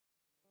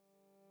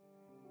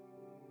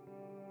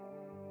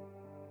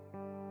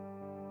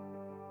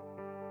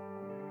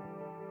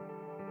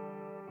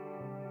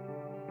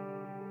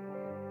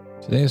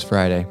Today is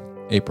Friday,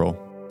 April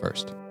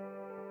 1st.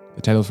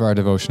 The title for our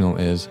devotional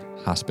is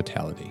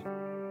Hospitality.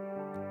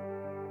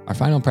 Our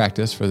final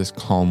practice for this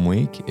calm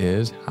week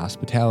is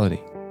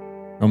hospitality.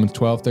 Romans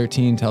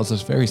 12:13 tells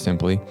us very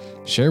simply,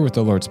 share with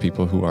the Lord's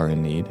people who are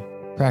in need.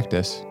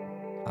 Practice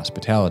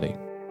hospitality.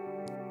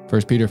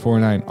 1 Peter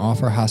 4:9,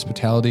 offer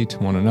hospitality to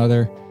one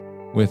another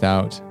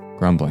without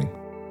grumbling.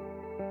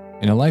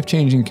 In a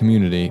life-changing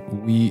community,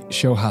 we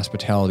show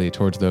hospitality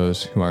towards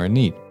those who are in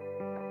need.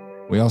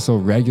 We also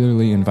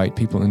regularly invite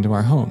people into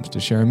our homes to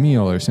share a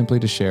meal or simply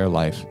to share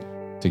life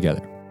together.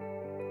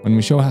 When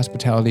we show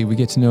hospitality, we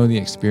get to know the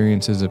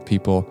experiences of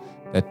people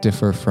that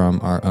differ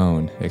from our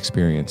own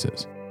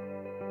experiences.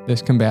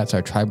 This combats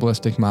our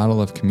tribalistic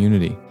model of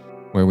community,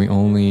 where we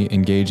only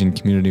engage in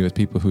community with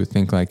people who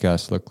think like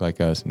us, look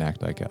like us, and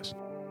act like us.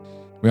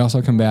 We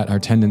also combat our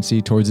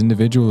tendency towards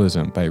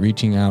individualism by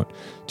reaching out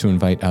to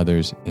invite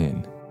others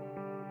in.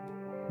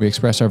 We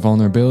express our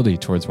vulnerability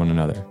towards one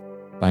another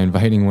by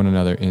inviting one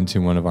another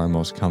into one of our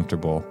most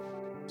comfortable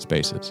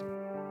spaces.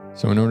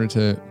 So in order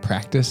to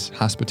practice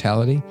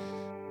hospitality,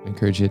 I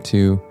encourage you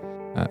to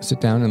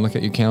sit down and look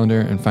at your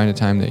calendar and find a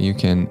time that you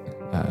can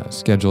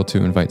schedule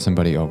to invite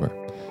somebody over.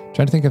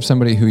 Try to think of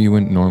somebody who you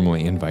wouldn't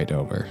normally invite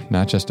over,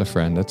 not just a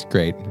friend. That's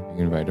great. You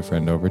can invite a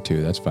friend over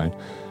too. That's fine.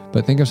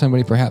 But think of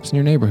somebody perhaps in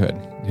your neighborhood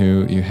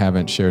who you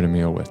haven't shared a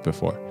meal with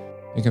before.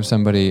 Think of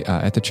somebody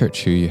at the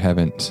church who you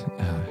haven't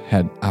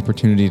had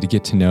opportunity to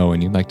get to know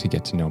and you'd like to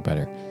get to know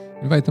better.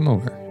 Invite them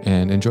over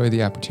and enjoy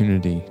the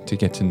opportunity to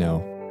get to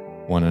know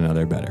one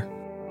another better.